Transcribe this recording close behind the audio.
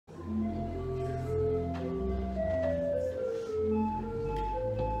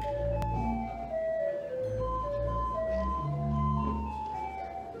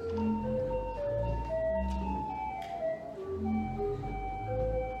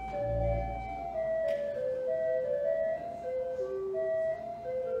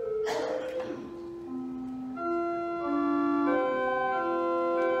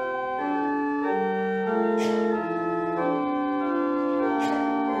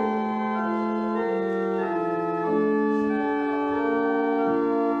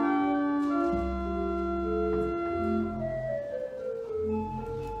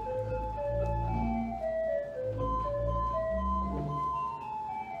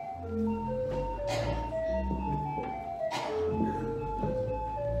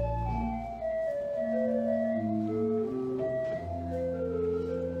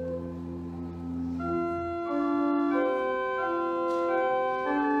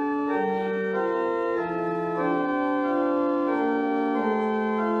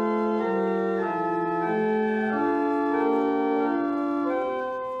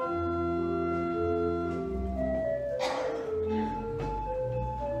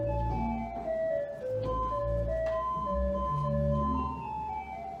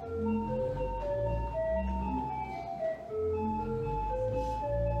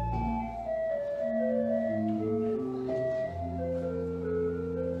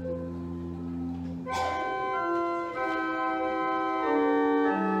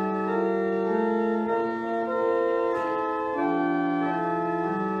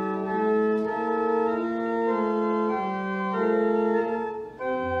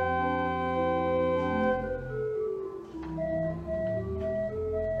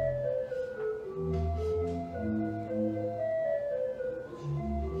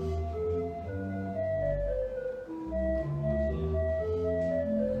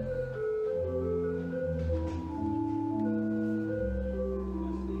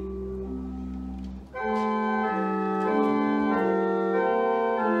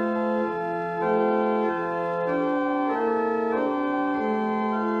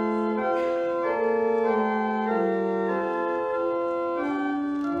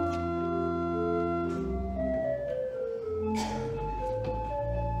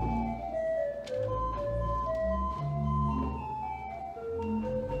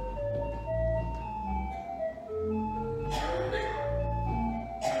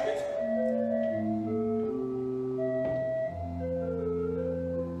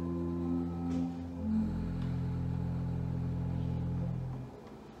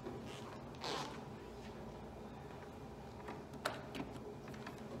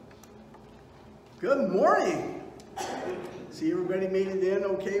Good morning. See, everybody made it in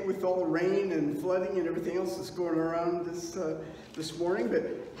okay with all the rain and flooding and everything else that's going around this morning. But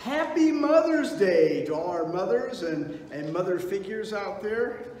happy Mother's Day to all our mothers and mother figures out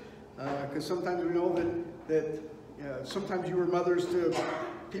there. Because sometimes we know that sometimes you were mothers to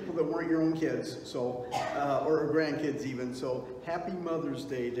people that weren't your own kids, so or grandkids even. So happy Mother's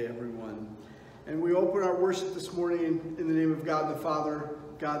Day to everyone. And we open our worship this morning in the name of God the Father,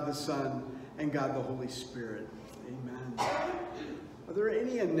 God the Son, and God the Holy Spirit. Amen. Are there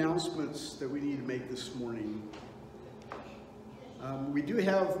any announcements that we need to make this morning? We do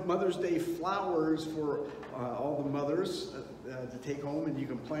have Mother's Day flowers for all the mothers to take home, and you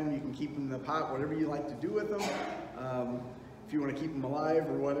can plant them, you can keep them in the pot, whatever you like to do with them. If you want to keep them alive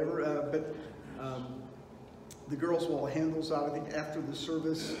or whatever. The girls will hand those out, I think, after the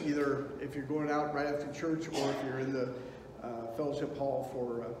service, either if you're going out right after church or if you're in the fellowship hall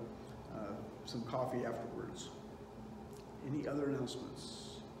for some coffee afterwards. Any other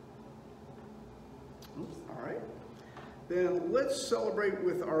announcements? All right. Then let's celebrate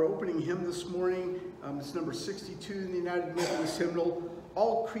with our opening hymn this morning. It's number 62 in the United Methodist Hymnal,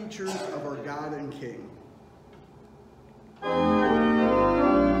 All Creatures of Our God and King.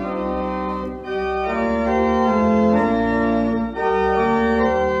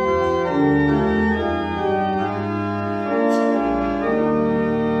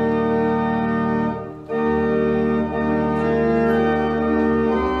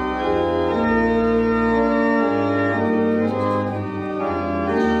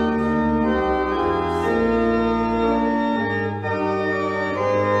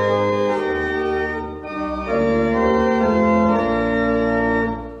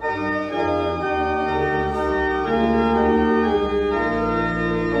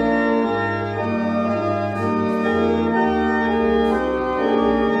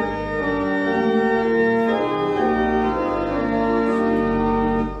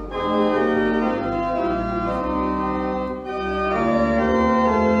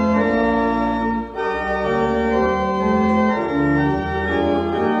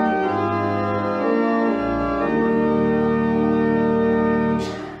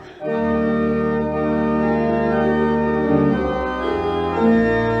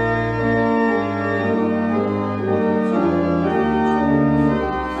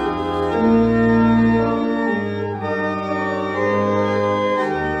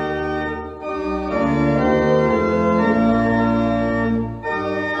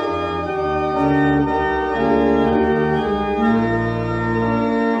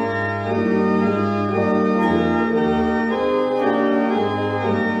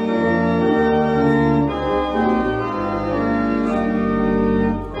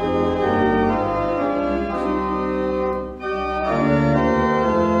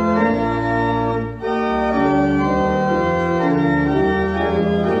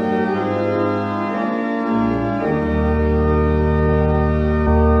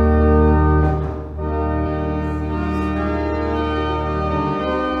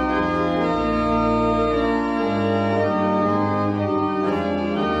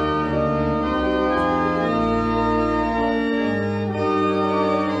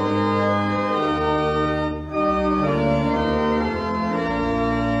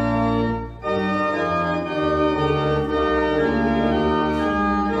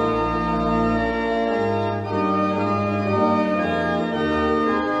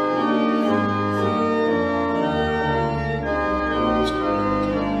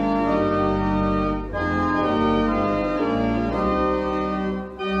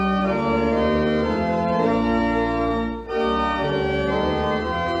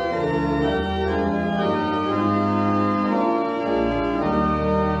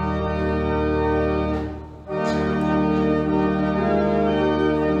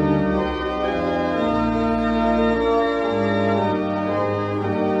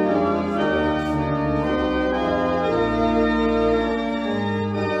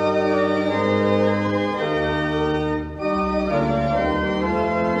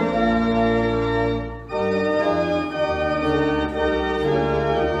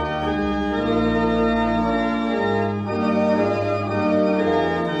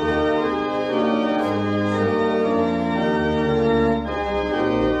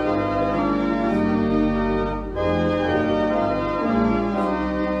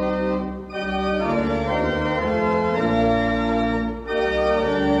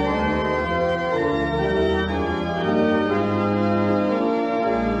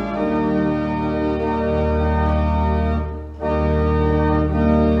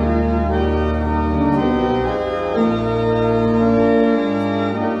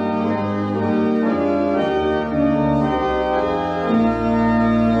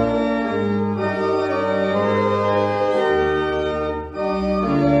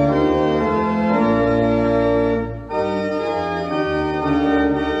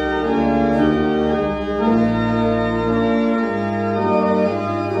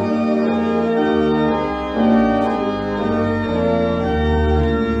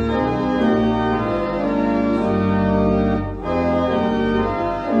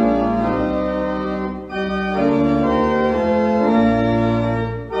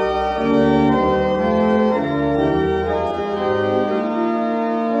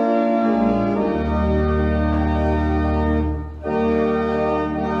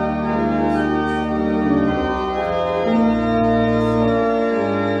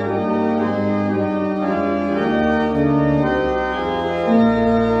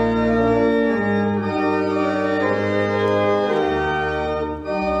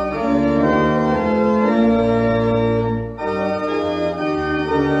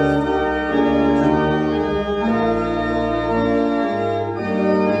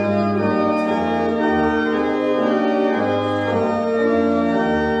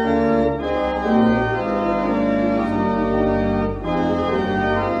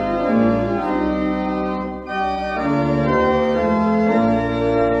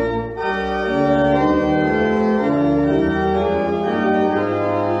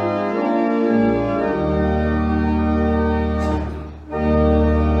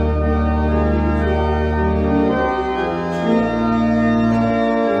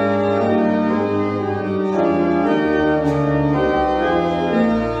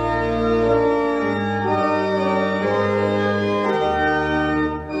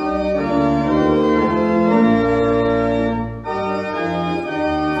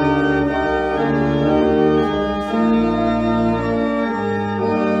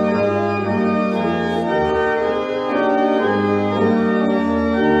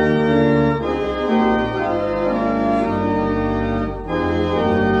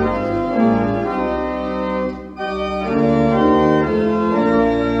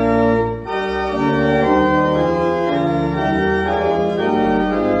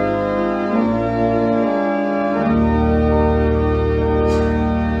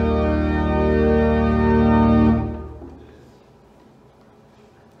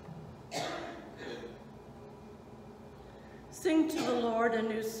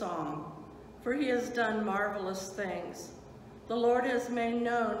 done marvelous things. The Lord has made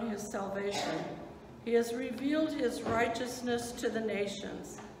known his salvation. He has revealed his righteousness to the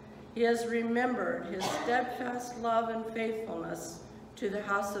nations. He has remembered his steadfast love and faithfulness to the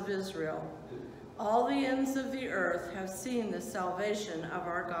house of Israel. All the ends of the earth have seen the salvation of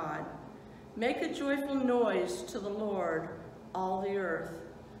our God. Make a joyful noise to the Lord, all the earth.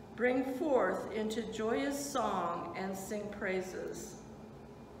 Bring forth into joyous song and sing praises.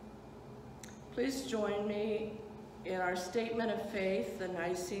 Please join me in our statement of faith, the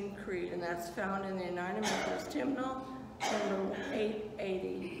Nicene Creed, and that's found in the United Methodist Hymnal, number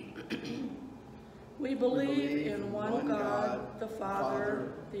 880. We believe in one God, the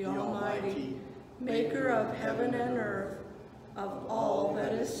Father, the Almighty, maker of heaven and earth, of all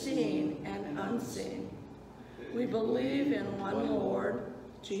that is seen and unseen. We believe in one Lord,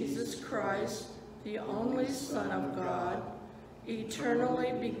 Jesus Christ, the only Son of God,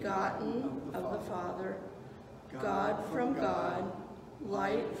 eternally begotten of the Father, God from God,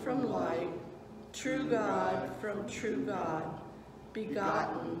 light from light, true God from true God,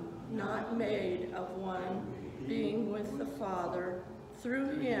 begotten, not made of one, being with the Father.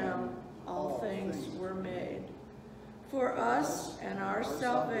 Through him all things were made. For us and our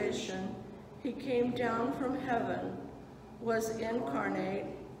salvation, he came down from heaven, was incarnate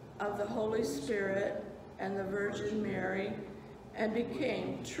of the Holy Spirit and the Virgin Mary, and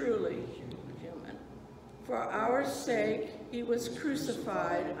became truly human. For our sake, he was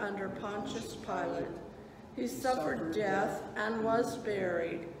crucified under Pontius Pilate. He suffered death and was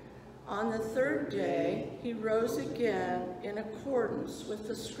buried. On the third day, he rose again in accordance with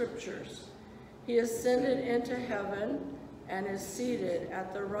the Scriptures. He ascended into heaven and is seated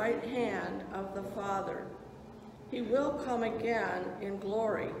at the right hand of the Father. He will come again in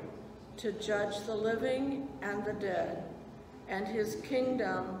glory to judge the living and the dead, and his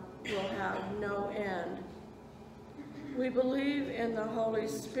kingdom will have no end. We believe in the Holy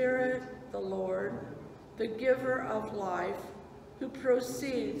Spirit, the Lord, the giver of life, who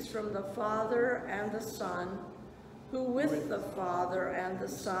proceeds from the Father and the Son, who with the Father and the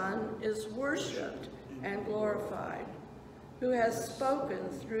Son is worshipped and glorified, who has spoken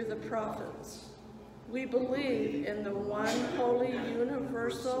through the prophets. We believe in the one holy,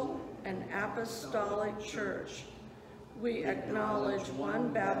 universal, and apostolic church. We acknowledge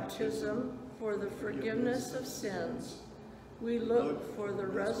one baptism for the forgiveness of sins. We look for the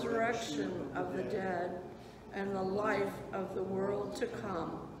resurrection of the dead and the life of the world to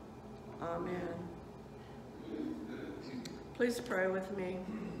come. Amen. Please pray with me.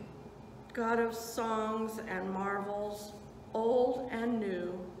 God of songs and marvels, old and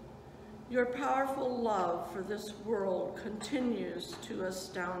new, your powerful love for this world continues to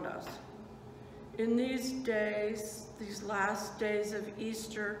astound us. In these days, these last days of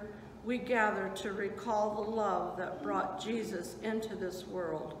Easter, we gather to recall the love that brought Jesus into this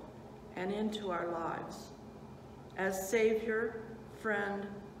world and into our lives. As Savior, friend,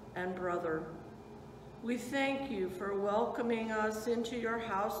 and brother, we thank you for welcoming us into your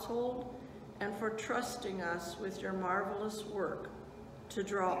household and for trusting us with your marvelous work to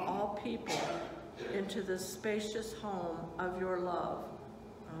draw all people into the spacious home of your love.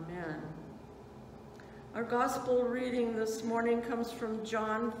 Amen. Our gospel reading this morning comes from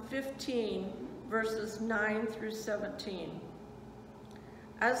John 15, verses 9 through 17.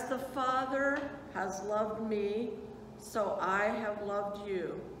 As the Father has loved me, so I have loved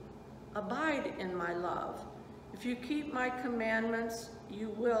you. Abide in my love. If you keep my commandments, you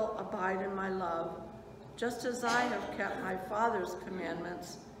will abide in my love, just as I have kept my Father's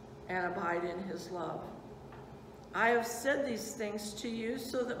commandments and abide in his love. I have said these things to you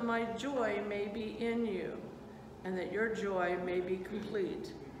so that my joy may be in you, and that your joy may be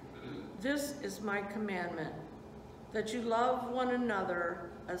complete. This is my commandment, that you love one another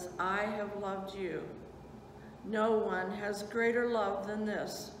as I have loved you. No one has greater love than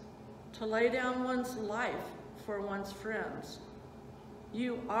this, to lay down one's life for one's friends.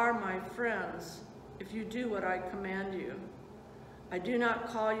 You are my friends if you do what I command you. I do not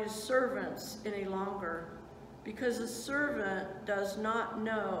call you servants any longer, because a servant does not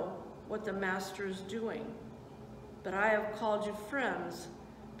know what the master is doing. But I have called you friends,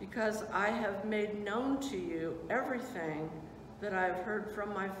 because I have made known to you everything that I have heard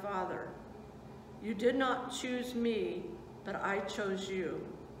from my Father. You did not choose me, but I chose you,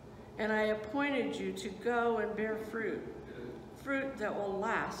 and I appointed you to go and bear fruit, fruit that will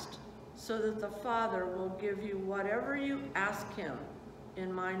last, so that the Father will give you whatever you ask him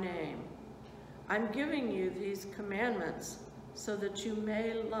in my name. I'm giving you these commandments so that you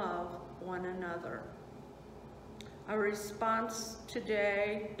may love one another. Our response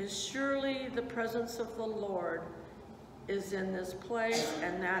today is surely the presence of the Lord is in this place,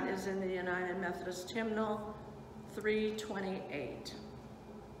 and that is in the United Methodist Hymnal 328.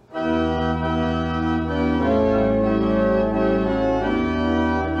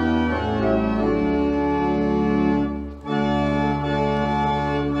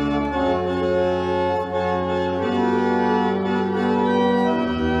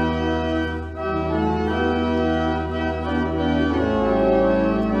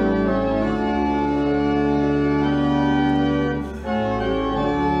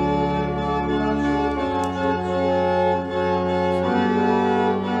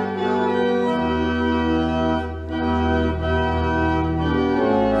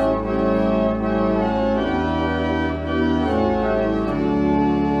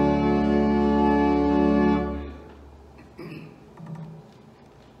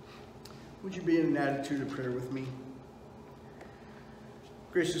 Attitude of prayer with me.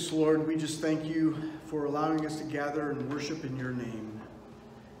 Gracious Lord, we just thank you for allowing us to gather and worship in your name.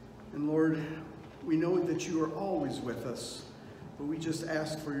 And Lord, we know that you are always with us, but we just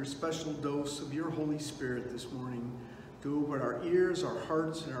ask for your special dose of your Holy Spirit this morning to open our ears, our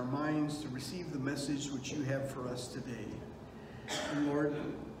hearts, and our minds to receive the message which you have for us today. And Lord,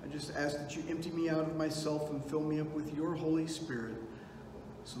 I just ask that you empty me out of myself and fill me up with your Holy Spirit,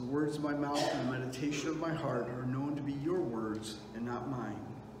 so the words of my mouth and the meditation of my heart are known to be your words and not mine.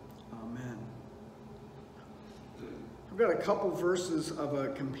 Amen. I've got a couple verses of a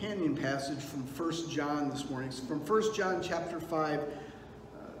companion passage from 1 John this morning. So from 1 John chapter 5,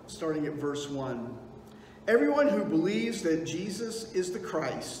 starting at verse 1. Everyone who believes that Jesus is the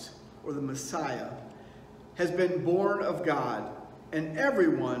Christ, or the Messiah, has been born of God, and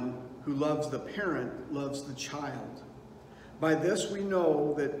everyone who loves the parent loves the child. By this we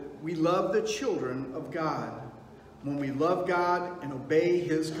know that we love the children of God, when we love God and obey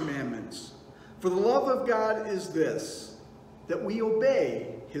his commandments. For the love of God is this, that we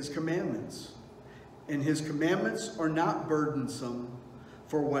obey his commandments. And his commandments are not burdensome,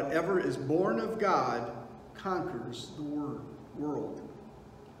 for whatever is born of God conquers the world.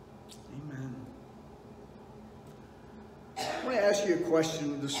 Amen. I want to ask you a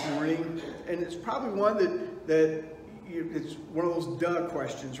question this morning, and it's probably one that it's one of those duh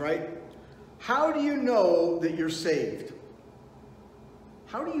questions, right? How do you know that you're saved?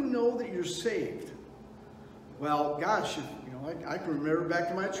 How do you know that you're saved? Well, gosh, I can remember back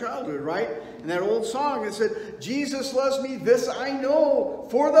to my childhood, right? And that old song that said, Jesus loves me, this I know,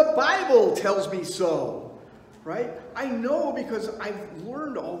 for the Bible tells me so, right? I know because I've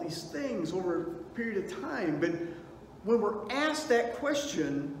learned all these things over a period of time, but when we're asked that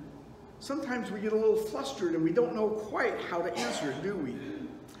question, sometimes we get a little flustered and we don't know quite how to answer it, do we?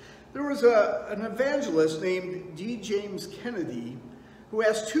 There was an evangelist named D. James Kennedy who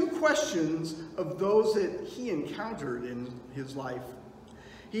asked two questions of those that he encountered in his life.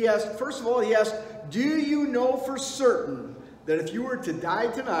 He asked, first of all, do you know for certain that if you were to die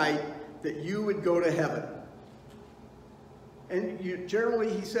tonight, that you would go to heaven? And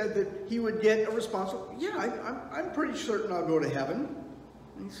generally he said that he would get a response, yeah, I'm pretty certain I'll go to heaven.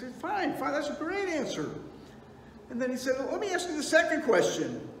 And he said, fine, that's a great answer. And then he said, well, let me ask you the second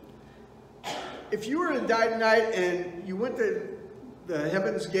question. If you were to die tonight and you went to the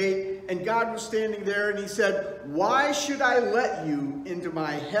heaven's gate and God was standing there and he said, why should I let you into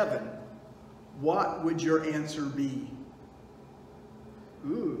my heaven? What would your answer be?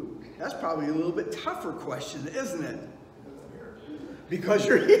 Ooh, that's probably a little bit tougher question, isn't it? Because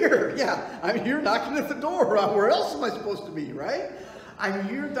you're here. Yeah, I mean, you're knocking at the door. Where else am I supposed to be, right? I'm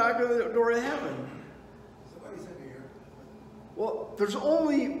here knocking at the door of heaven. Somebody said here. Well, there's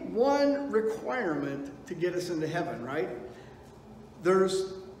only one requirement to get us into heaven, right?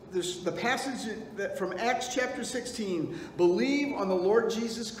 There's the passage that from Acts chapter 16, believe on the Lord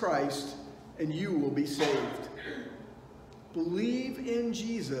Jesus Christ and you will be saved. Believe in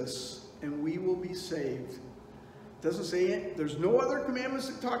Jesus and we will be saved. Doesn't say it. There's no other commandments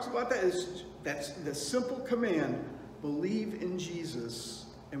that talks about that. That's the simple command. Believe in Jesus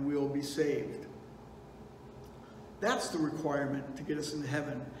and we will be saved. That's the requirement to get us into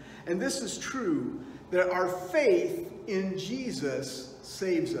heaven. And this is true, that our faith in Jesus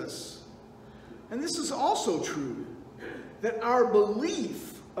saves us. And this is also true, that our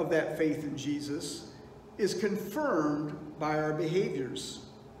belief of that faith in Jesus is confirmed by our behaviors.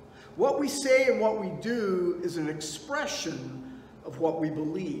 What we say and what we do is an expression of what we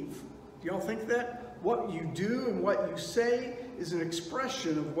believe. Do y'all think that? What you do and what you say is an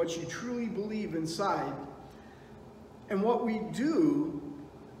expression of what you truly believe inside. And what we do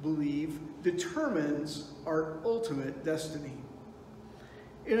believe determines our ultimate destiny.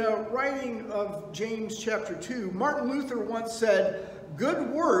 In a writing of James chapter 2, Martin Luther once said,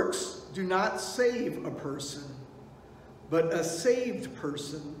 "Good works do not save a person, but a saved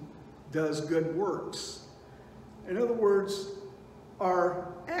person does good works." In other words, our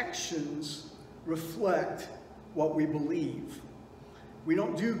actions reflect what we believe. We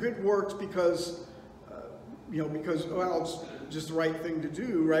don't do good works because, well, it's just the right thing to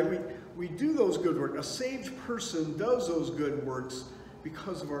do, right? We do those good works. A saved person does those good works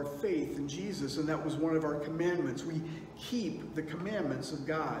because of our faith in Jesus, and that was one of our commandments. We keep the commandments of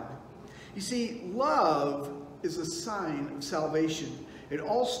God. You see, love is a sign of salvation. It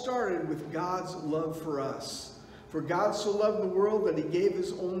all started with God's love for us. For God so loved the world that he gave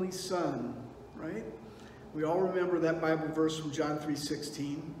his only son, right? We all remember that Bible verse from John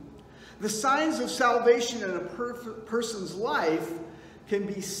 3:16. The signs of salvation in a person's life can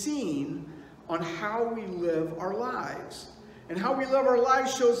be seen on how we live our lives. And how we live our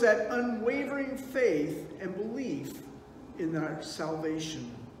lives shows that unwavering faith and belief in our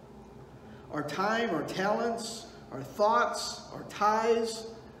salvation. Our time, our talents, our thoughts, our tithes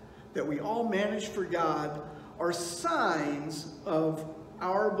that we all manage for God are signs of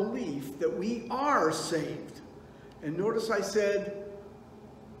our belief that we are saved. And notice I said,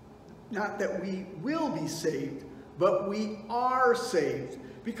 not that we will be saved, but we are saved.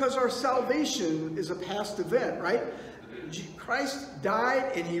 Because our salvation is a past event, right? Christ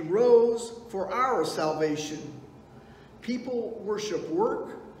died and he rose for our salvation. People worship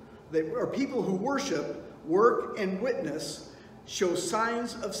work, people who worship, work, and witness show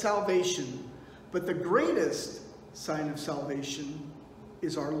signs of salvation. But the greatest sign of salvation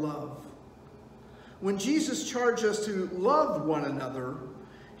is our love. When Jesus charged us to love one another,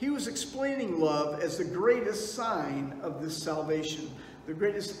 he was explaining love as the greatest sign of this salvation, the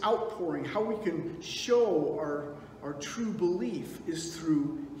greatest outpouring. How we can show our true belief is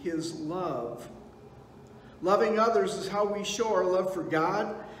through his love. Loving others is how we show our love for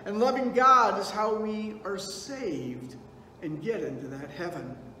God, and loving God is how we are saved and get into that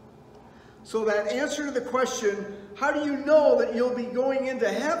heaven. So that answer to the question, how do you know that you'll be going into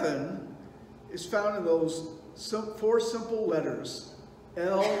heaven, is found in those four simple letters,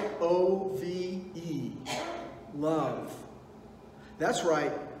 L-O-V-E, love. That's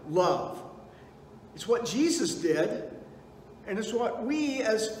right, love. It's what Jesus did, and it's what we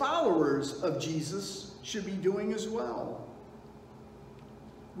as followers of Jesus should be doing as well.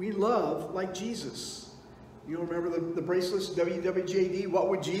 We love like Jesus. You remember the bracelets, WWJD, what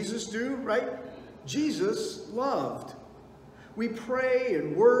would Jesus do, right? Jesus loved. We pray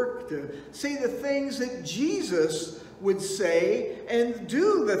and work to say the things that Jesus would say and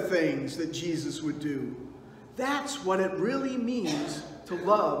do the things that Jesus would do. That's what it really means to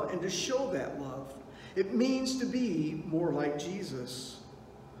love and to show that love. It means to be more like Jesus.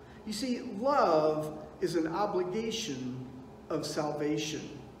 You see, love is an obligation of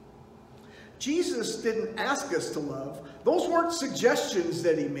salvation. Jesus didn't ask us to love. Those weren't suggestions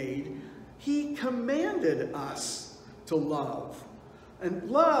that he made. He commanded us to love. And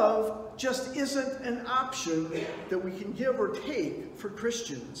love just isn't an option that we can give or take for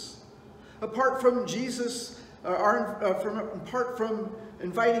Christians. Apart from apart from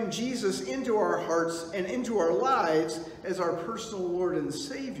inviting Jesus into our hearts and into our lives as our personal Lord and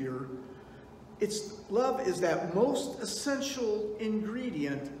Savior, love is that most essential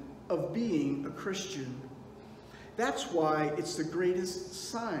ingredient of being a Christian. That's why it's the greatest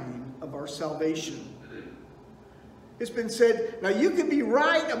sign of our salvation. It's been said, now you can be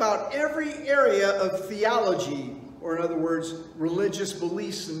right about every area of theology, or in other words, religious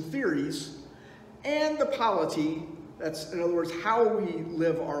beliefs and theories, and the polity, that's in other words, how we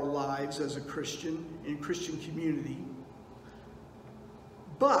live our lives as a Christian in Christian community.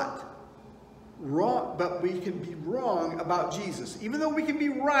 But we can be wrong about Jesus. Even though we can be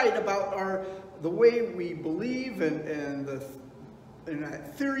right about the way we believe and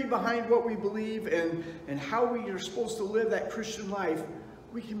that theory behind what we believe and how we are supposed to live that Christian life,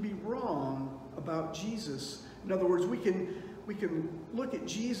 we can be wrong about Jesus. In other words, we can look at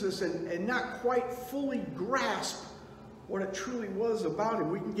Jesus and not quite fully grasp what it truly was about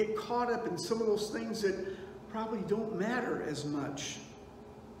him. We can get caught up in some of those things that probably don't matter as much.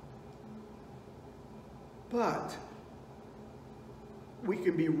 But we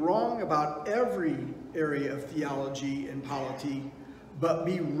can be wrong about every area of theology and polity, but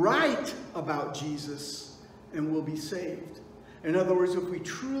be right about Jesus and we'll be saved. In other words, if we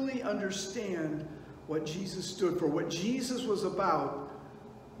truly understand what Jesus stood for, what Jesus was about,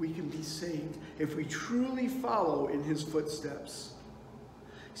 we can be saved if we truly follow in his footsteps.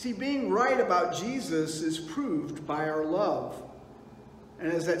 See, being right about Jesus is proved by our love.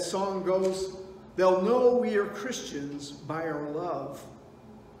 And as that song goes, they'll know we are Christians by our love.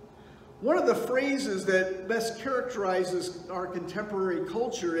 One of the phrases that best characterizes our contemporary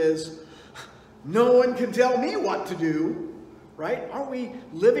culture is, no one can tell me what to do, right? Aren't we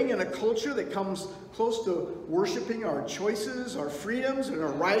living in a culture that comes close to worshiping our choices, our freedoms, and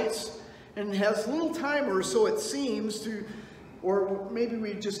our rights, and has little time, or so it seems, to, or maybe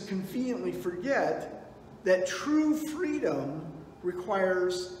we just conveniently forget that true freedom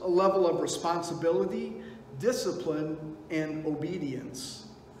requires a level of responsibility, discipline, and obedience.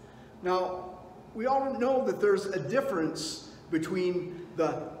 Now, we all know that there's a difference between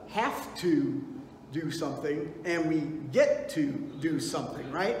the have to do something and we get to do something,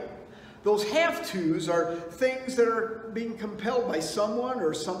 right? Those have tos are things that are being compelled by someone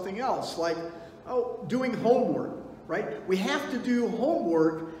or something else, like, doing homework, right? We have to do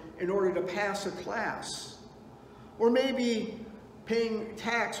homework in order to pass a class. Or maybe paying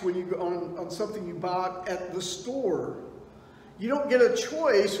tax when you go on something you bought at the store. You don't get a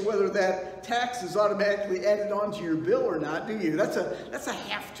choice whether that tax is automatically added onto your bill or not, do you? That's a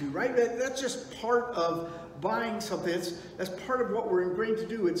have to, right? That's just part of buying something. That's part of what we're ingrained to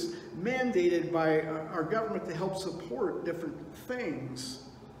do. It's mandated by our government to help support different things.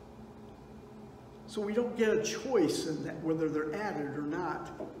 So we don't get a choice in that, whether they're added or not.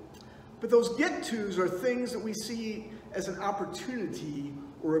 But those get-tos are things that we see as an opportunity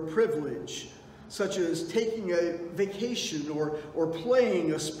or a privilege, such as taking a vacation or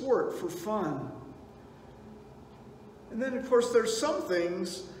playing a sport for fun. And then, of course, there's some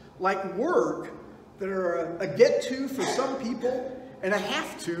things like work that are a get-to for some people and a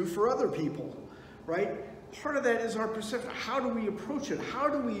have-to for other people, right? Part of that is our perception. How do we approach it? How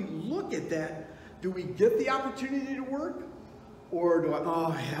do we look at that? Do we get the opportunity to work? Or do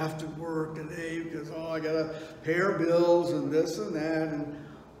I have to work today because, I got to pay our bills and this and that.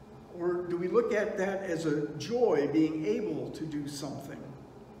 Or do we look at that as a joy, being able to do something?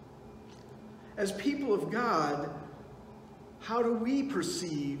 As people of God, how do we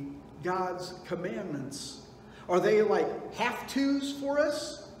perceive God's commandments? Are they like have-tos for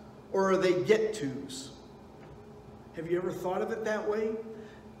us, or are they get-tos? Have you ever thought of it that way?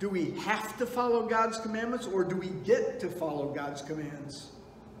 Do we have to follow God's commandments, or do we get to follow God's commands?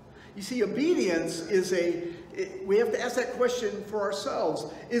 You see, obedience is we have to ask that question for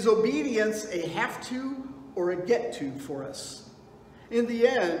ourselves. Is obedience a have-to or a get-to for us? In the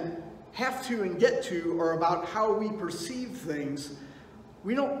end, have-to and get-to are about how we perceive things.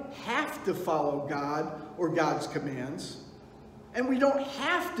 We don't have to follow God or God's commands. And we don't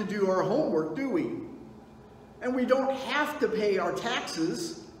have to do our homework, do we? And we don't have to pay our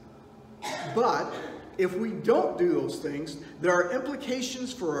taxes. But if we don't do those things, there are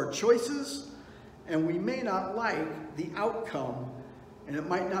implications for our choices, and we may not like the outcome, and it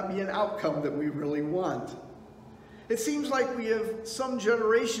might not be an outcome that we really want. It seems like we have some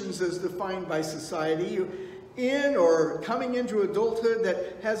generations as defined by society in or coming into adulthood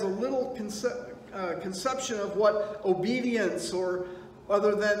that has a little conception of what obedience, or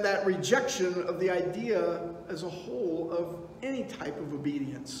other than that rejection of the idea as a whole of any type of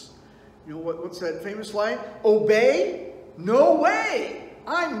obedience. You know, what's that famous line? Obey? No way!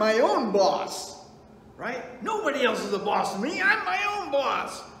 I'm my own boss. Right? Nobody else is the boss of me. I'm my own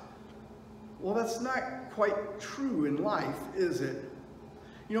boss. Well, that's not quite true in life, is it?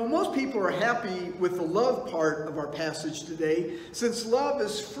 You know, most people are happy with the love part of our passage today, since love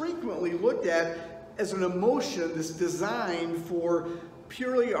is frequently looked at as an emotion that's designed for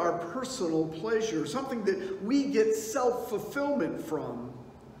purely our personal pleasure, something that we get self-fulfillment from.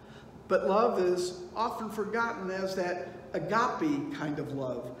 But love is often forgotten as that agape kind of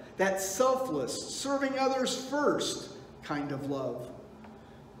love, that selfless, serving others first kind of love.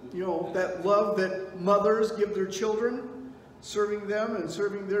 You know, that love that mothers give their children, serving them and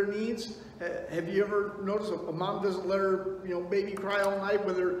serving their needs. Have you ever noticed a mom doesn't let her, baby cry all night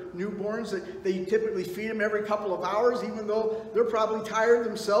when they're newborns? They typically feed them every couple of hours, even though they're probably tired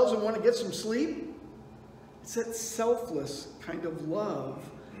themselves and want to get some sleep. It's that selfless kind of love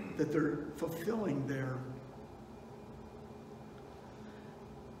that they're fulfilling there.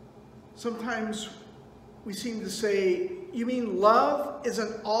 Sometimes we seem to say, you mean love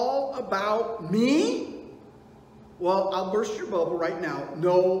isn't all about me? Well, I'll burst your bubble right now.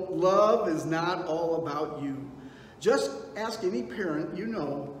 No, love is not all about you. Just ask any parent you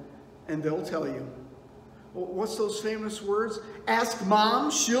know, and they'll tell you. Well, what's those famous words? Ask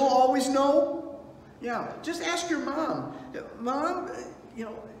mom, she'll always know. Yeah, just ask your mom. Mom,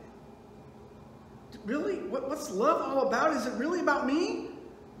 really? What's love all about? Is it really about me?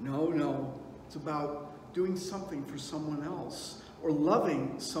 No. It's about doing something for someone else or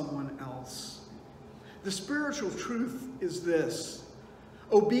loving someone else. The spiritual truth is this: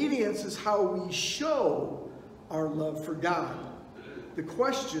 obedience is how we show our love for God. The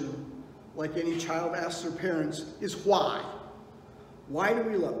question, like any child asks their parents, is why? Why do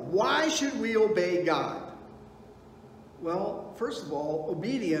we love? Why should we obey God? Well, first of all,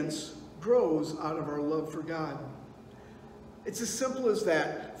 obedience grows out of our love for God. It's as simple as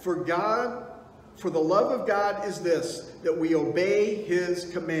that. For the love of God is this, that we obey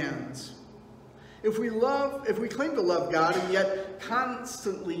his commands. If we claim to love God and yet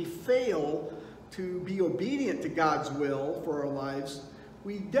constantly fail to be obedient to God's will for our lives,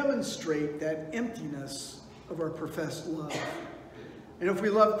 we demonstrate that emptiness of our professed love. And if we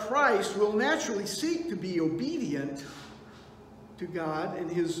love Christ, we'll naturally seek to be obedient to God and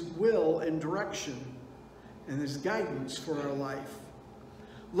his will and direction and his guidance for our life.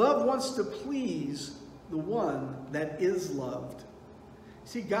 Love wants to please the one that is loved.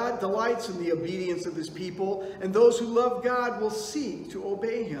 See, God delights in the obedience of his people, and those who love God will seek to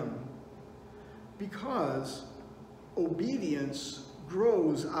obey him, because obedience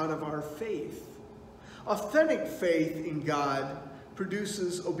grows out of our faith. Authentic faith in God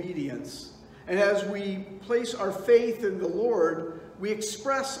produces obedience. And as we place our faith in the Lord, we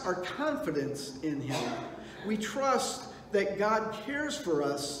express our confidence in him. We trust that God cares for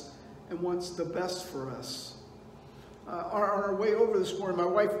us and wants the best for us. On our way over this morning, my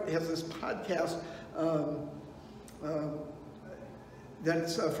wife has this podcast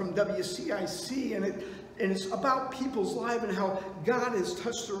that's from WCIC, and it's about people's lives and how God has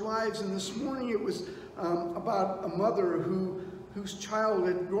touched their lives. And this morning it was about a mother whose child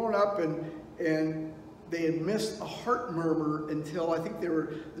had grown up and they had missed a heart murmur until I think they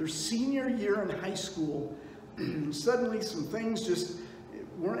were their senior year in high school. And suddenly some things just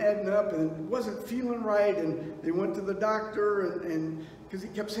weren't adding up and wasn't feeling right, and they went to the doctor and because he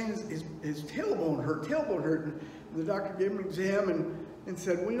kept saying his tailbone hurt, and the doctor gave him an exam and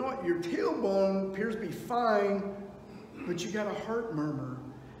said, well, you know what, your tailbone appears to be fine, but you got a heart murmur.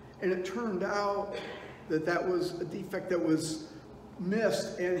 And it turned out that was a defect that was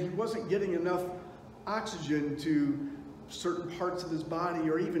missed, and he wasn't getting enough oxygen to certain parts of his body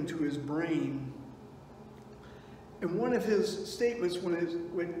or even to his brain. And one of his statements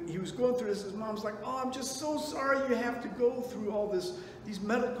when he was going through this, his mom's like, oh, I'm just so sorry you have to go through all these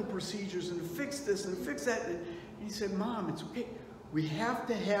medical procedures and fix this and fix that. And he said, Mom, it's okay. We have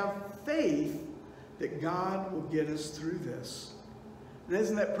to have faith that God will get us through this. And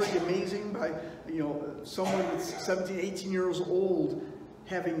isn't that pretty amazing? By someone that's 17, 18 years old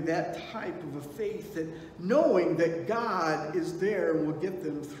having that type of a faith, that knowing that God is there and will get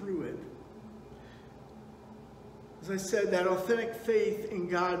them through it. As I said, that authentic faith in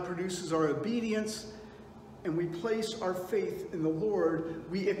God produces our obedience, and we place our faith in the Lord.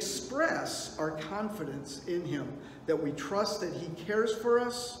 We express our confidence in him, that we trust that he cares for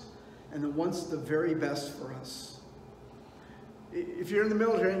us and that wants the very best for us. If you're in the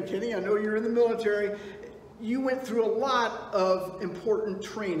military, and Kenny, I know you're in the military, you went through a lot of important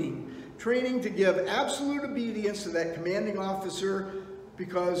training to give absolute obedience to that commanding officer,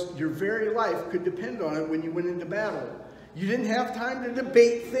 because your very life could depend on it when you went into battle. You didn't have time to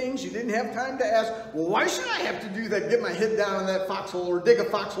debate things. You didn't have time to ask, well, why should I have to do that, get my head down in that foxhole or dig a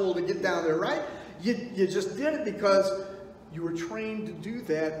foxhole to get down there, right? You just did it because you were trained to do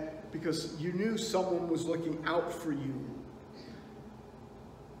that, because you knew someone was looking out for you.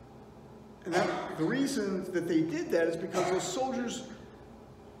 And the reason that they did that is because those soldiers,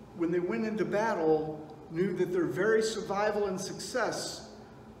 when they went into battle, knew that their very survival and success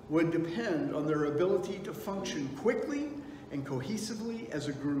would depend on their ability to function quickly and cohesively as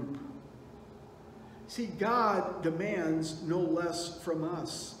a group. See, God demands no less from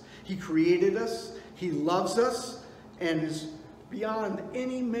us. He created us, he loves us, and is beyond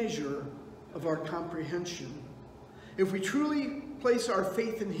any measure of our comprehension. If we truly place our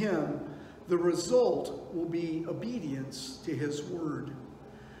faith in him, the result will be obedience to his word.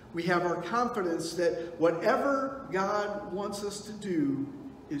 We have our confidence that whatever God wants us to do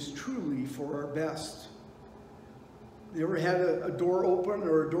is truly for our best. You ever had a door open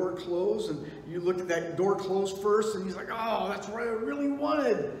or a door close, and you looked at that door closed first, and he's like, oh, that's what I really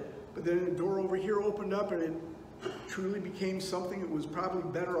wanted. But then a door over here opened up, and it truly became something that was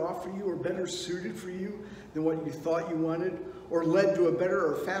probably better off for you or better suited for you than what you thought you wanted, or led to a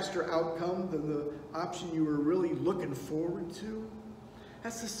better or faster outcome than the option you were really looking forward to.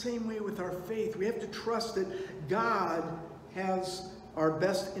 That's the same way with our faith. We have to trust that God has our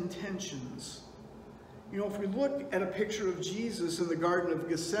best intentions. You know, if we look at a picture of Jesus in the Garden of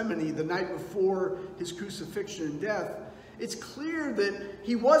Gethsemane the night before his crucifixion and death, it's clear that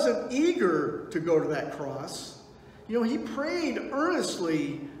he wasn't eager to go to that cross. You know, he prayed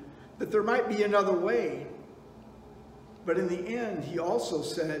earnestly that there might be another way. But in the end, he also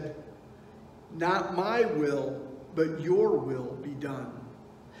said, "Not my will, but your will be done."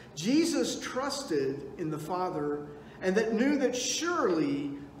 Jesus trusted in the Father and that knew that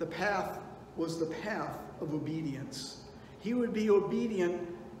surely the path was the path of obedience. He would be obedient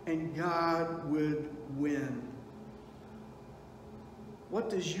and God would win. What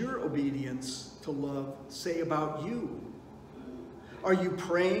does your obedience to love say about you? Are you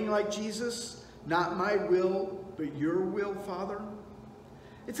praying like Jesus? Not my will, but your will, Father?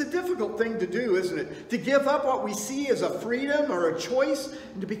 It's a difficult thing to do, isn't it? To give up what we see as a freedom or a choice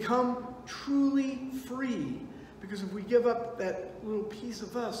and to become truly free. Because if we give up that little piece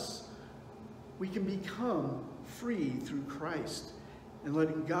of us, we can become free through Christ and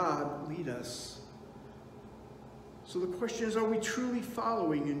letting God lead us. So the question is, are we truly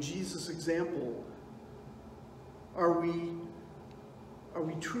following in Jesus' example? Are we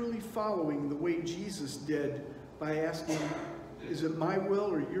truly following the way Jesus did by asking, is it my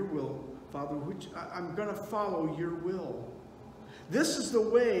will or your will, Father? I'm going to follow your will. This is the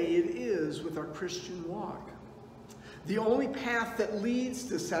way it is with our Christian walk. The only path that leads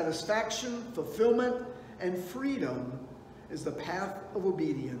to satisfaction, fulfillment, and freedom is the path of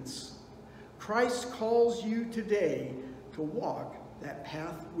obedience. Christ calls you today to walk that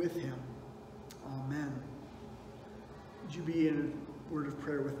path with him. Amen. Would you be in a word of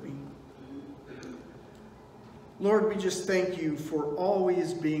prayer with me? Lord, we just thank you for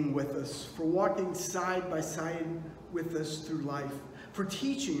always being with us, for walking side by side with us through life, for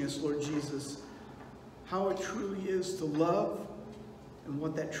teaching us, Lord Jesus, how it truly is to love and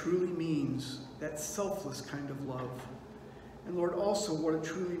what that truly means, that selfless kind of love. And Lord, also what it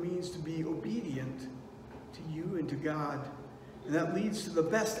truly means to be obedient to you and to God. And that leads to the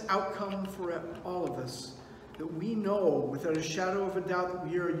best outcome for all of us, that we know without a shadow of a doubt that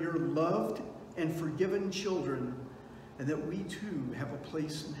we are your loved and forgiven children, and that we too have a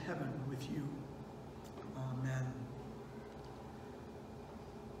place in heaven with you. Amen.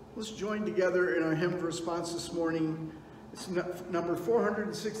 Let's join together in our hymn of response this morning. It's number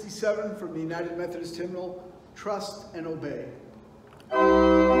 467 from the United Methodist Hymnal, Trust and Obey.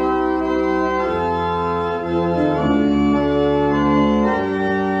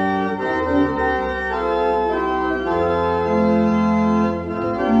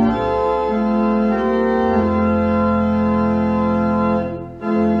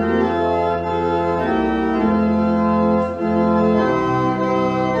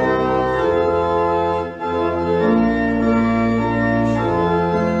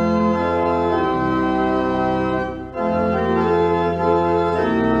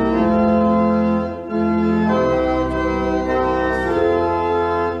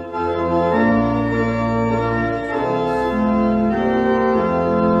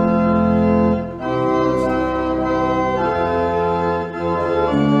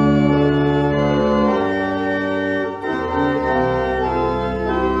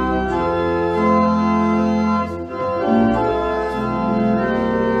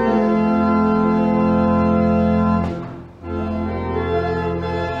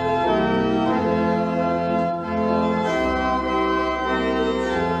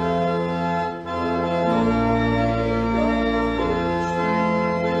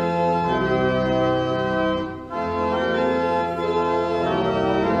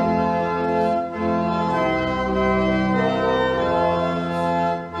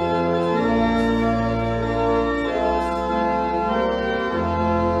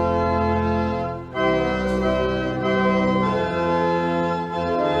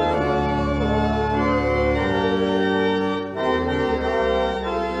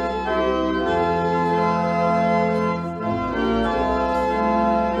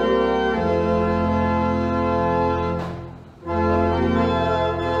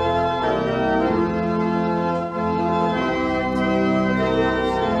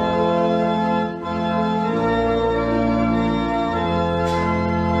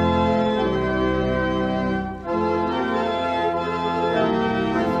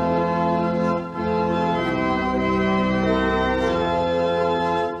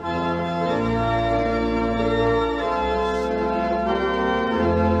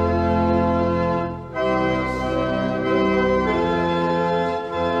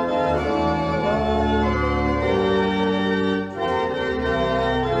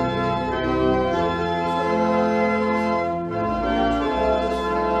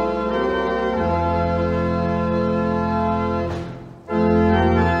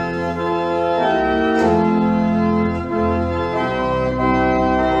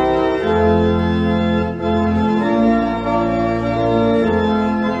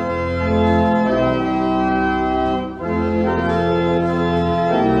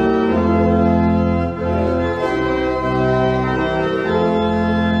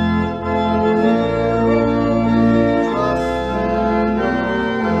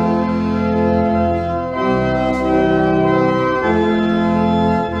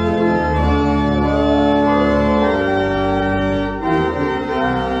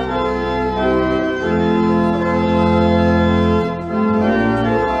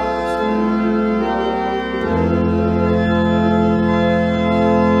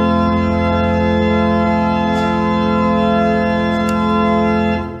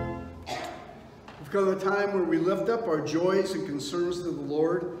 to the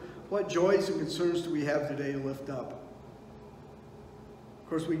Lord. What joys and concerns do we have today to lift up? Of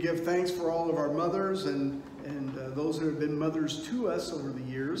course, we give thanks for all of our mothers and those that have been mothers to us over the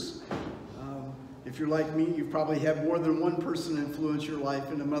years. If you're like me, you've probably had more than one person influence your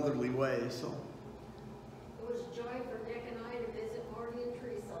life in a motherly way. So. It was a joy for Nick and I to visit Marty and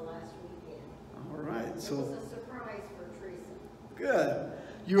Teresa last weekend. All right. It was a surprise for Teresa. Good.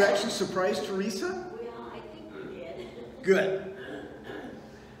 You actually surprised Teresa? Well, I think we did. Good.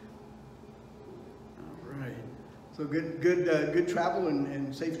 All right. So good travel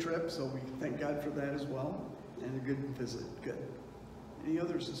and safe trip. So we thank God for that as well, and a good visit. Good. Any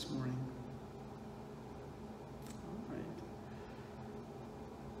others this morning? All right.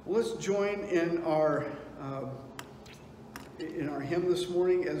 Well, let's join in our hymn this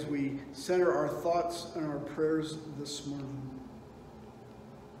morning as we center our thoughts and our prayers this morning.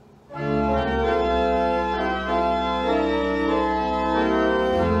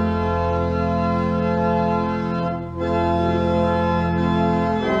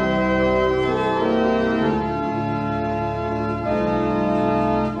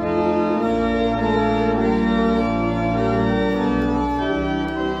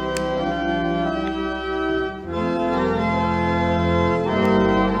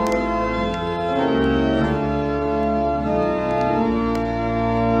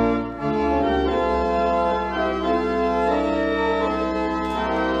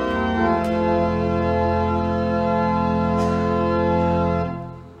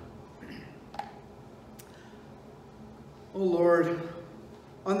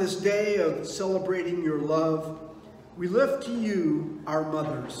 Celebrating your love, we lift to you our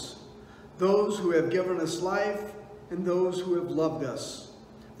mothers, those who have given us life and those who have loved us,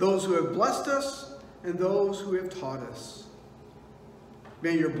 those who have blessed us and those who have taught us.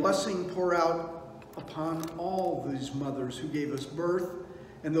 May your blessing pour out upon all these mothers who gave us birth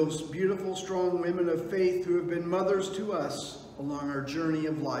and those beautiful, strong women of faith who have been mothers to us along our journey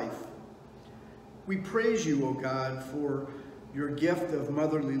of life. We praise you, O God, for your gift of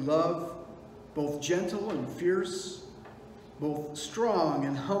motherly love, both gentle and fierce, both strong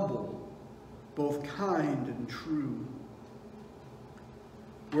and humble, both kind and true.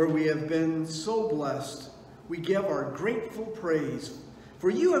 Where we have been so blessed, we give our grateful praise, for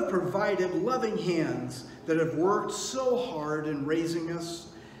you have provided loving hands that have worked so hard in raising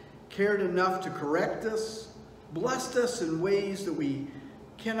us, cared enough to correct us, blessed us in ways that we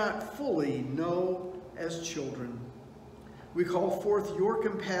cannot fully know as children. We call forth your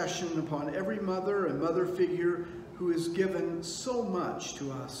compassion upon every mother and mother figure who has given so much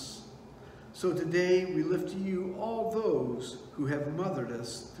to us. So today we lift to you all those who have mothered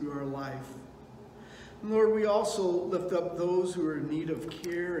us through our life. And Lord, we also lift up those who are in need of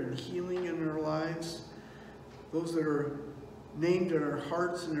care and healing in our lives, those that are named in our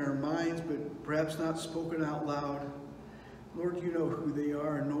hearts and our minds, but perhaps not spoken out loud. Lord, you know who they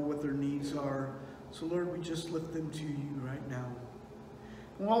are and know what their needs are. So, Lord, we just lift them to you right now.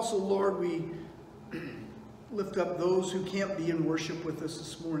 And also, Lord, we lift up those who can't be in worship with us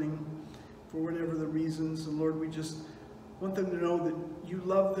this morning for whatever the reasons. And, Lord, we just want them to know that you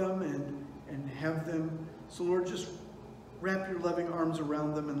love them and have them. So, Lord, just wrap your loving arms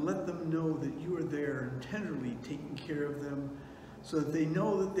around them and let them know that you are there and tenderly taking care of them so that they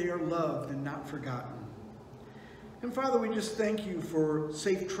know that they are loved and not forgotten. And Father, we just thank you for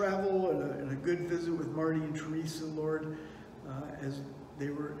safe travel and a good visit with Marty and Teresa, Lord, as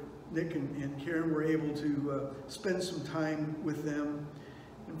Nick and Karen were able to spend some time with them.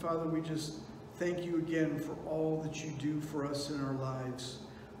 And Father, we just thank you again for all that you do for us in our lives,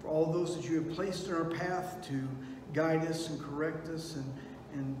 for all those that you have placed in our path to guide us and correct us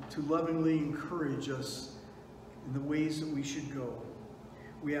and to lovingly encourage us in the ways that we should go.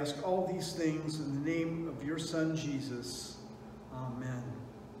 We ask all these things in the name of your Son, Jesus. Amen.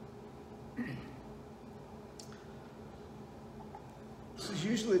 This is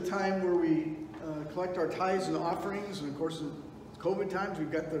usually a time where we collect our tithes and offerings. And of course, in COVID times,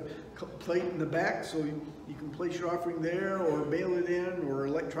 we've got the plate in the back, so you can place your offering there or mail it in or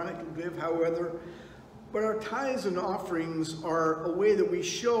electronically give, however. But our tithes and offerings are a way that we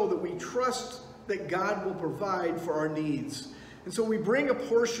show that we trust that God will provide for our needs. And so we bring a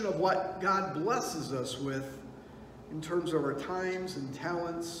portion of what God blesses us with in terms of our times and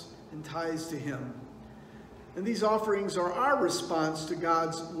talents and tithes to him. And these offerings are our response to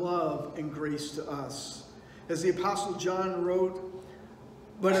God's love and grace to us. As the Apostle John wrote,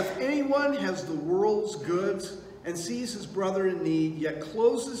 "But if anyone has the world's goods and sees his brother in need, yet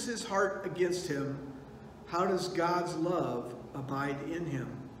closes his heart against him, how does God's love abide in him?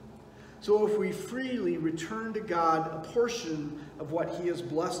 So if we freely return to God a portion of what he has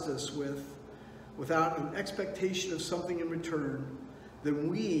blessed us with, without an expectation of something in return, then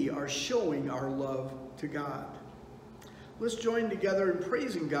we are showing our love to God. Let's join together in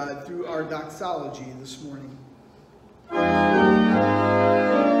praising God through our doxology this morning.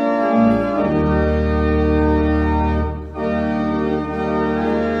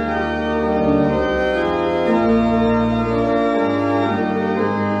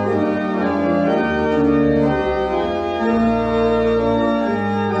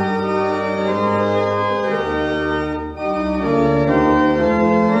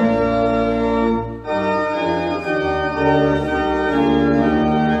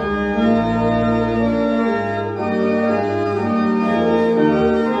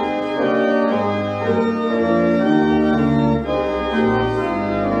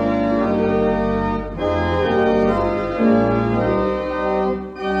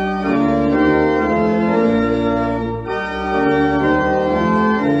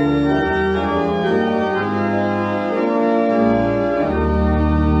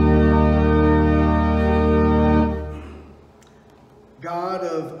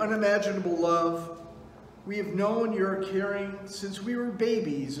 Since we were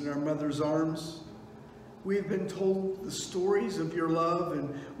babies in our mother's arms, we have been told the stories of your love,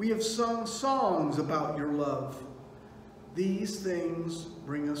 and we have sung songs about your love. These things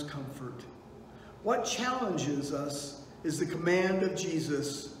bring us comfort. What challenges us is the command of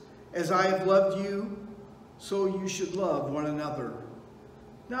Jesus, as I have loved you, so you should love one another.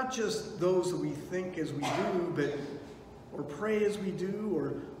 Not just those that we think as we do, or pray as we do,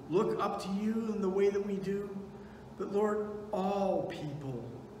 or look up to you in the way that we do, but Lord, all people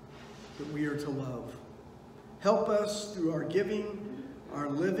that we are to love. Help us through our giving, our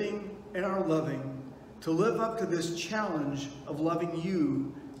living, and our loving to live up to this challenge of loving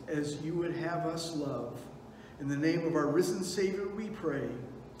you as you would have us love. In the name of our risen Savior we pray.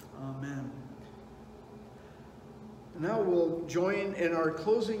 Amen. And now we'll join in our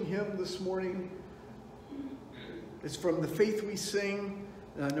closing hymn this morning. It's from The Faith We Sing,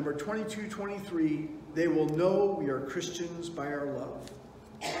 number 2223. They will know we are Christians by our love.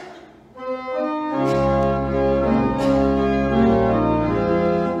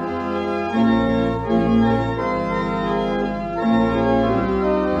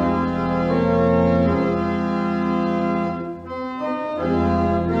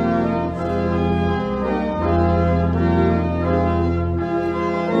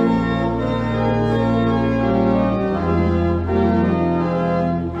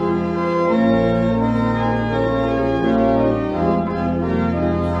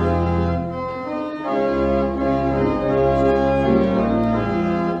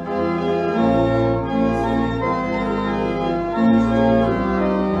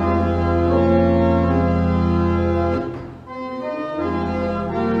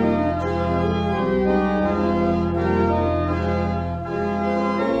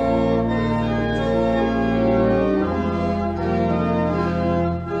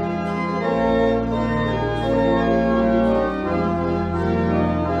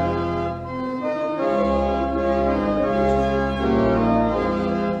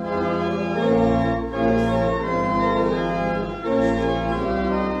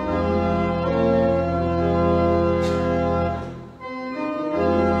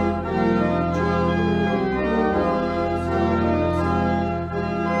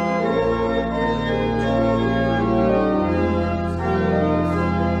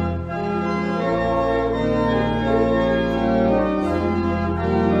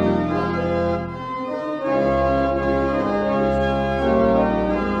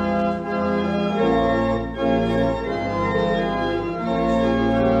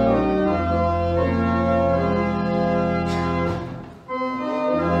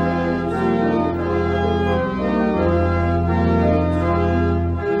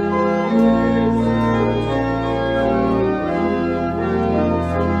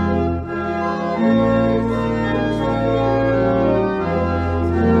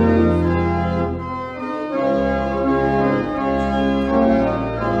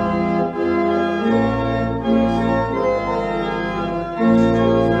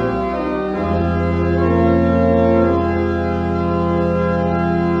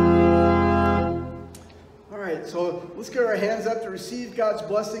 God's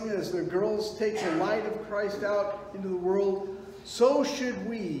blessing as the girls take the light of Christ out into the world, so should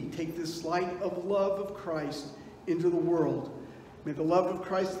we take this light of love of Christ into the world. May the love of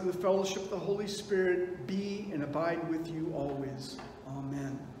Christ and the fellowship of the Holy Spirit be and abide with you always.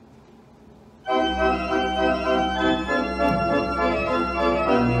 Amen.